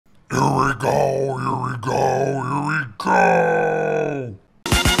go, here we go, here we go!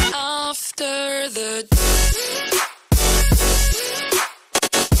 After the...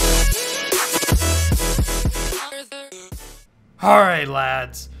 Alright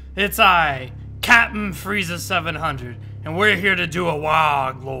lads, it's I, Captain Frieza 700, and we're here to do a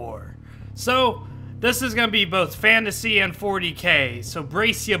Waaagh lore. So, this is gonna be both fantasy and 40k, so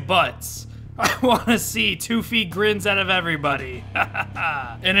brace your butts. I wanna see 2 feet grins out of everybody.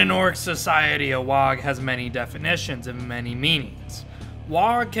 In an orc society, a Waaagh has many definitions and many meanings.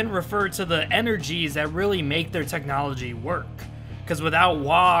 Waaagh can refer to the energies that really make their technology work. Because without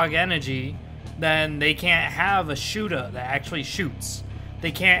Waaagh energy, then they can't have a shooter that actually shoots.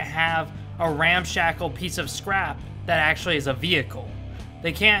 They can't have a ramshackle piece of scrap that actually is a vehicle.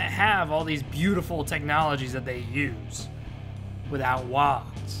 They can't have all these beautiful technologies that they use without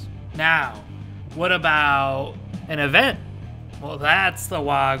Waaghs. Now, what about an event? Well, that's the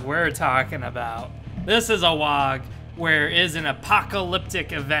Waaagh we're talking about. This is a Waaagh where it is an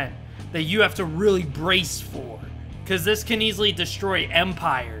apocalyptic event that you have to really brace for, because this can easily destroy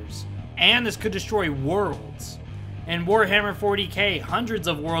empires, and this could destroy worlds. In Warhammer 40k, hundreds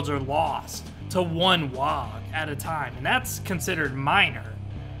of worlds are lost to one Waaagh at a time, and that's considered minor.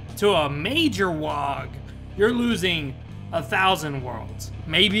 To a major Waaagh, you're losing 1,000 worlds,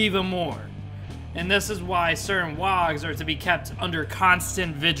 maybe even more. And this is why certain Waaghs are to be kept under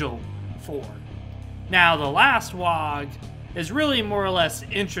constant vigil for. Now, the last Waaagh is really more or less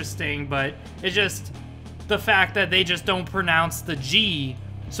interesting, but it's just the fact that they just don't pronounce the G.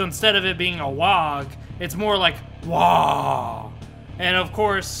 So instead of it being a Waaagh, it's more like Waaagh. And of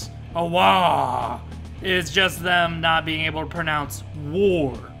course, a Waaagh is just them not being able to pronounce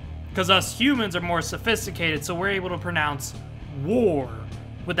war. Because us humans are more sophisticated, so we're able to pronounce war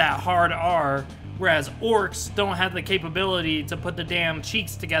with that hard R, whereas orcs don't have the capability to put the damn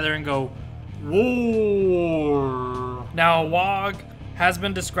cheeks together and go war. Now, a Waaagh has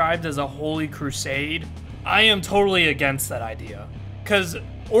been described as a holy crusade. I am totally against that idea, because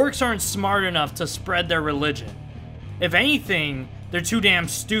orcs aren't smart enough to spread their religion. If anything, they're too damn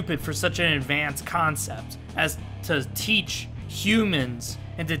stupid for such an advanced concept as to teach humans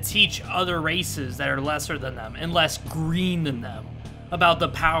and to teach other races that are lesser than them and less green than them about the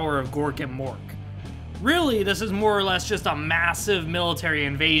power of Gork and Mork. Really, this is more or less just a massive military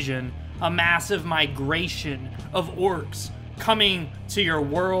invasion, a massive migration of orcs coming to your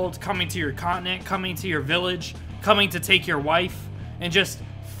world, coming to your continent, coming to your village, coming to take your wife, and just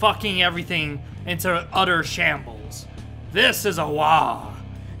fucking everything into utter shambles. This is a Waaagh,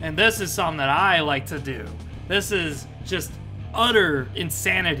 and this is something that I like to do. This is just utter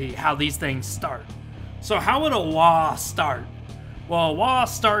insanity how these things start. So how would a Waaagh start? Well, a Waaagh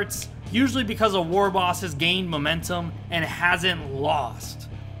starts usually because a war boss has gained momentum and hasn't lost.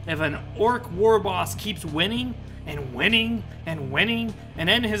 If an orc war boss keeps winning and winning and winning, and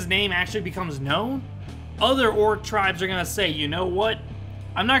then his name actually becomes known, other orc tribes are gonna say, you know what?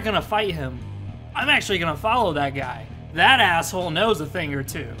 I'm not gonna fight him. I'm actually gonna follow that guy. That asshole knows a thing or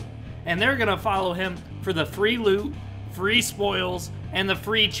two. And they're gonna follow him for the free loot, free spoils, and the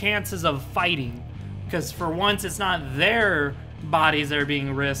free chances of fighting. Because for once, it's not their bodies that are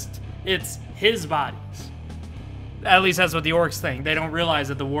being risked, it's his bodies. At least that's what the orcs think. They don't realize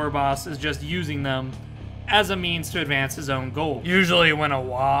that the war boss is just using them as a means to advance his own goal. Usually when a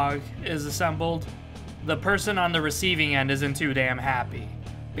Waaagh is assembled, the person on the receiving end isn't too damn happy,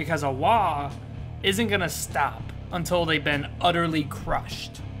 because a Waaagh isn't gonna stop until they've been utterly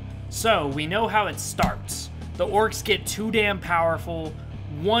crushed. So we know how it starts. The orcs get too damn powerful,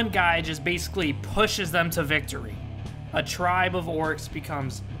 one guy just basically pushes them to victory. A tribe of orcs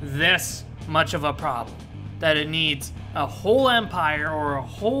becomes this much of a problem that it needs a whole empire or a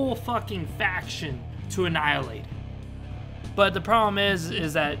whole fucking faction to annihilate it. But the problem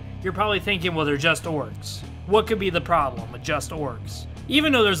is that you're probably thinking, well, they're just orcs. What could be the problem with just orcs?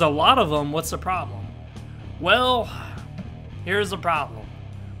 Even though there's a lot of them, what's the problem? Well, here's the problem.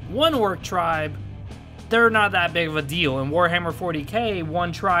 One orc tribe, they're not that big of a deal. In Warhammer 40k,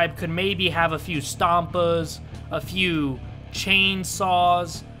 one tribe could maybe have a few stompas, a few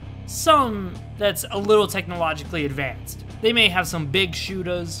chainsaws, some that's a little technologically advanced. They may have some big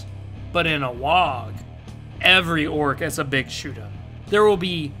shooters, but in a Waaagh, every orc is a big shooter. There will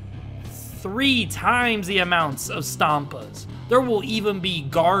be 3 times the amounts of stompas. There will even be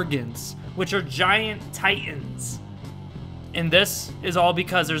gargants, which are giant titans. And this is all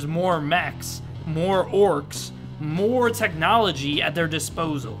because there's more mechs, more orcs, more technology at their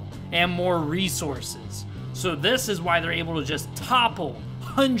disposal, and more resources. So this is why they're able to just topple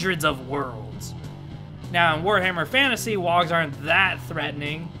hundreds of worlds. Now in Warhammer Fantasy, Waaghs aren't that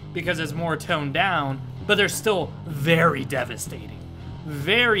threatening. because it's more toned down, but they're still very devastating.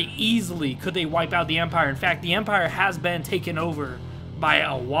 Very easily could they wipe out the Empire. In fact, the Empire has been taken over by a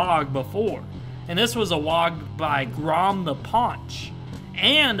Waaagh before. And this was a Waaagh by Grom the Paunch.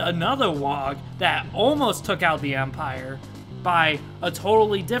 And another Waaagh that almost took out the Empire by a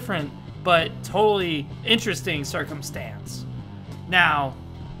totally different but totally interesting circumstance. Now,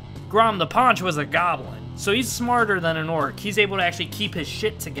 Grom the Paunch was a goblin, so he's smarter than an orc. He's able to actually keep his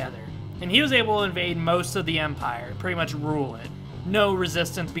shit together. And he was able to invade most of the Empire, pretty much rule it. No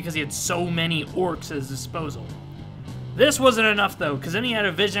resistance because he had so many orcs at his disposal. This wasn't enough though, because then he had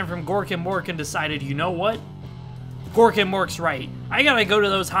a vision from Gork and Mork and decided, you know what? Gork and Mork's right. I gotta go to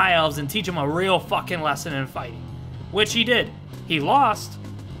those high elves and teach them a real fucking lesson in fighting. Which he did. He lost,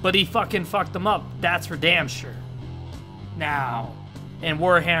 but he fucking fucked them up. That's for damn sure. Now, in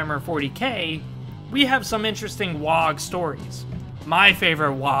Warhammer 40K, we have some interesting Waaagh stories. My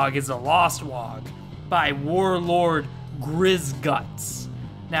favorite Waaagh is the Lost Waaagh by Warlord Grizzguts.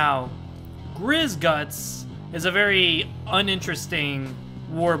 Now, Grizzguts is a very uninteresting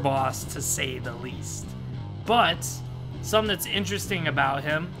war boss to say the least. But something that's interesting about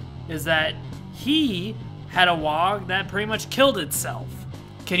him is that he had a Waaagh that pretty much killed itself.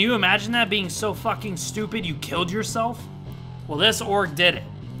 Can you imagine that, being so fucking stupid you killed yourself? Well, this orc did it.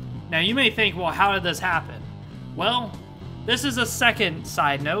 Now you may think, well, how did this happen? Well, this is a second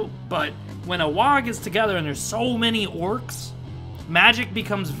side note, but when a Waaagh is together and there's so many orcs, magic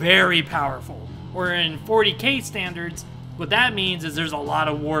becomes very powerful. Or in 40K standards, what that means is there's a lot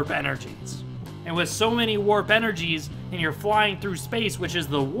of warp energies. And with so many warp energies, and you're flying through space, which is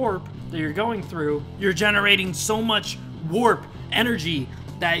the warp that you're going through, you're generating so much warp energy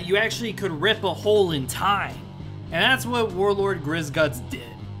that you actually could rip a hole in time. And that's what Warlord Grizzguts did.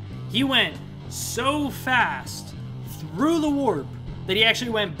 He went so fast through the warp that he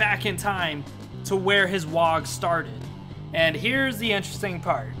actually went back in time to where his Waaagh started. And here's the interesting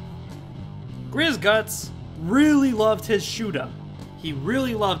part. Grizzguts really loved his shoot-up. He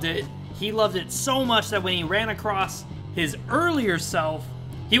really loved it. He loved it so much that when he ran across his earlier self,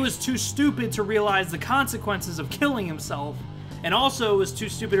 he was too stupid to realize the consequences of killing himself, and also was too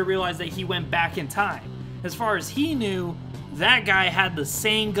stupid to realize that he went back in time. As far as he knew, that guy had the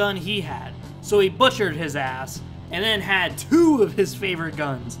same gun he had, so he butchered his ass, and then had two of his favorite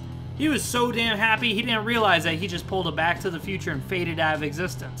guns. He was so damn happy he didn't realize that he just pulled a Back to the Future and faded out of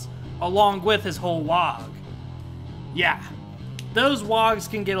existence, along with his whole Waaagh. Yeah, those Waaghs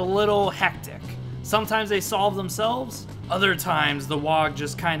can get a little hectic. Sometimes they solve themselves, other times the Waaagh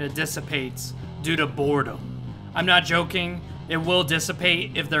just kind of dissipates due to boredom. I'm not joking, it will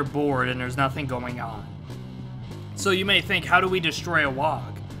dissipate if they're bored and there's nothing going on. So you may think, how do we destroy a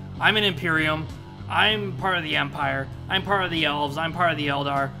Waaagh? I'm an Imperium, I'm part of the Empire, I'm part of the Elves, I'm part of the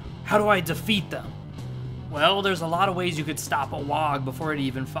Eldar. How do I defeat them? Well, there's a lot of ways you could stop a Waaagh before it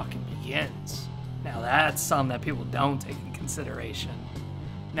even fucking begins. Now that's something that people don't take in consideration.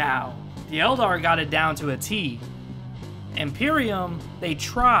 Now, the Eldar got it down to a T. Imperium, they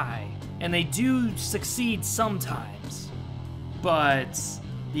try, and they do succeed sometimes. But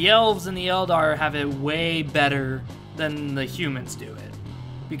the Elves and the Eldar have it way better than the humans do it,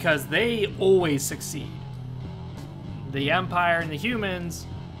 because they always succeed. The Empire and the humans,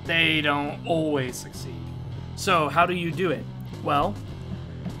 they don't always succeed. So how do you do it? Well,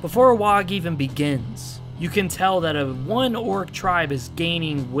 before a Waaagh even begins, you can tell that one orc tribe is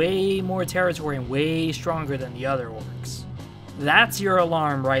gaining way more territory and way stronger than the other orcs. That's your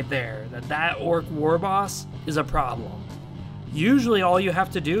alarm right there, that orc war boss is a problem. Usually all you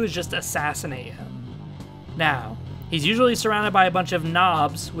have to do is just assassinate him. Now, he's usually surrounded by a bunch of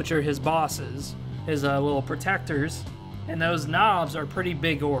knobs, which are his bosses, his little protectors, and those knobs are pretty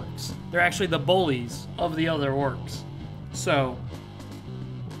big orcs. They're actually the bullies of the other orcs. So,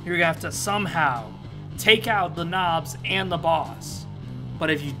 you're gonna have to somehow take out the knobs and the boss. But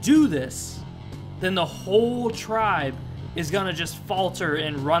if you do this, then the whole tribe is gonna just falter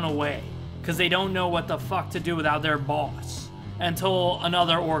and run away, because they don't know what the fuck to do without their boss, until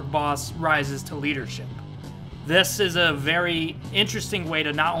another orc boss rises to leadership. This is a very interesting way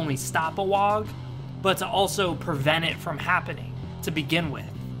to not only stop a Waaagh, but to also prevent it from happening to begin with.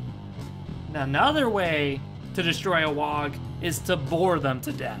 Now, another way to destroy a Waaagh is to bore them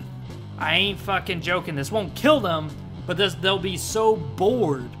to death. I ain't fucking joking, this won't kill them, but they'll be so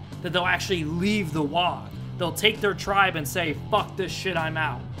bored that they'll actually leave the Waaagh. They'll take their tribe and say, fuck this shit, I'm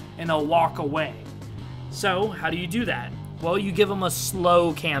out, and they'll walk away. So, how do you do that? Well, you give them a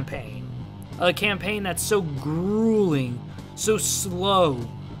slow campaign. A campaign that's so grueling, so slow.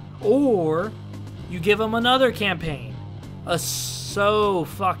 Or you give them another campaign, a so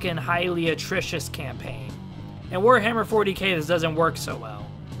fucking highly atrocious campaign. In Warhammer 40K, this doesn't work so well.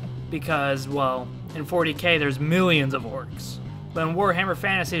 Because, well, in 40K, there's millions of orcs. But in Warhammer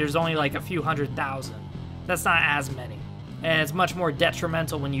Fantasy, there's only like a few 100,000. That's not as many. And it's much more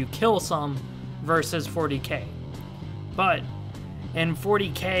detrimental when you kill some versus 40K. But in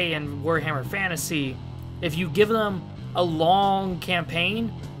 40K and Warhammer Fantasy, if you give them a long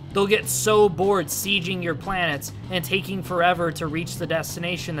campaign, they'll get so bored sieging your planets and taking forever to reach the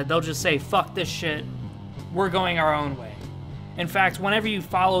destination that they'll just say, fuck this shit, we're going our own way. In fact, whenever you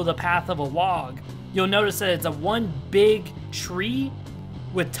follow the path of a Waaagh, you'll notice that it's a one big tree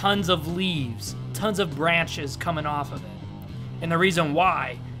with tons of leaves, tons of branches coming off of it. And the reason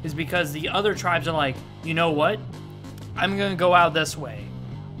why is because the other tribes are like, you know what? I'm gonna go out this way.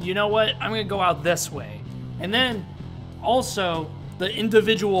 You know what? I'm gonna go out this way. And then also the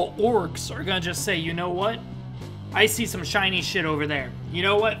individual orcs are gonna just say, you know what? I see some shiny shit over there. You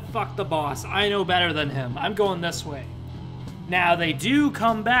know what? Fuck the boss. I know better than him. I'm going this way. Now they do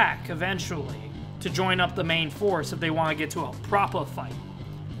come back eventually to join up the main force if they want to get to a proper fight.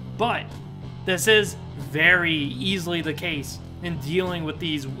 But this is very easily the case in dealing with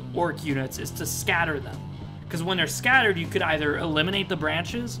these orc units, is to scatter them. Because when they're scattered, you could either eliminate the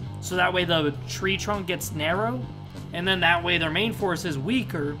branches, so that way the tree trunk gets narrow, and then that way their main force is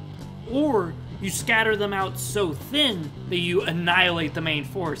weaker, or you scatter them out so thin that you annihilate the main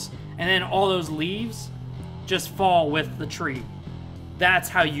force, and then all those leaves just fall with the tree. That's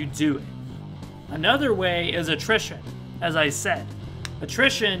how you do it. Another way is attrition, as I said.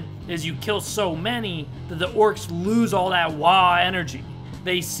 Attrition is you kill so many that the orcs lose all that Waaagh energy.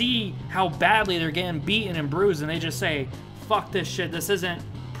 They see how badly they're getting beaten and bruised, and they just say, fuck this shit, this isn't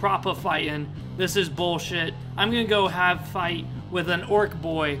proper fighting, this is bullshit. I'm gonna go have fight with an orc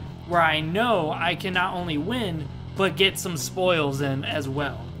boy where I know I can not only win, but get some spoils in as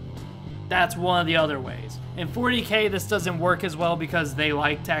well. That's one of the other ways. In 40K, this doesn't work as well because they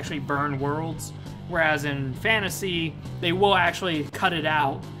like to actually burn worlds, whereas in Fantasy, they will actually cut it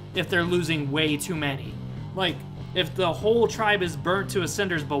out if they're losing way too many. Like, if the whole tribe is burnt to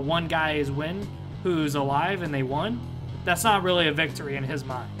cinders but one guy is who's alive and they won, that's not really a victory in his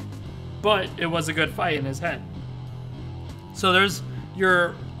mind. But it was a good fight in his head. So there's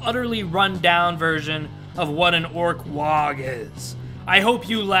your utterly run down version of what an orc Waaagh is. I hope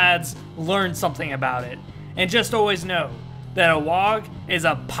you lads learned something about it. And just always know that a Waaagh is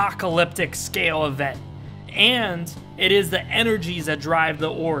an apocalyptic scale event. And it is the energies that drive the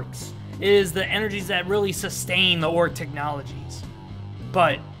orcs. It is the energies that really sustain the orc technologies.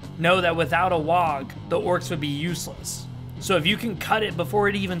 But know that without a Waaagh, the orcs would be useless. So if you can cut it before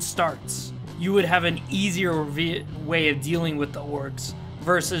it even starts, you would have an easier way of dealing with the orcs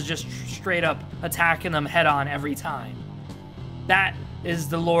versus just straight up attacking them head on every time. That is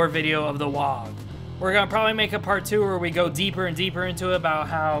the lore video of the Waaagh. We're gonna probably make a part 2 where we go deeper and deeper into it about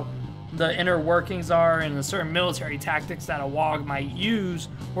how the inner workings are and the certain military tactics that a Waaagh might use,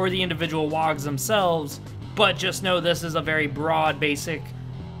 or the individual Waaghs themselves, but just know this is a very broad, basic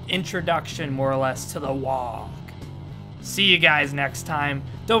introduction, more or less, to the Waaagh. See you guys next time.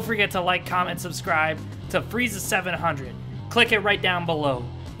 Don't forget to like, comment, subscribe to Frieza700. Click it right down below.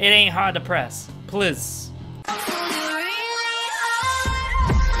 It ain't hard to press. Please.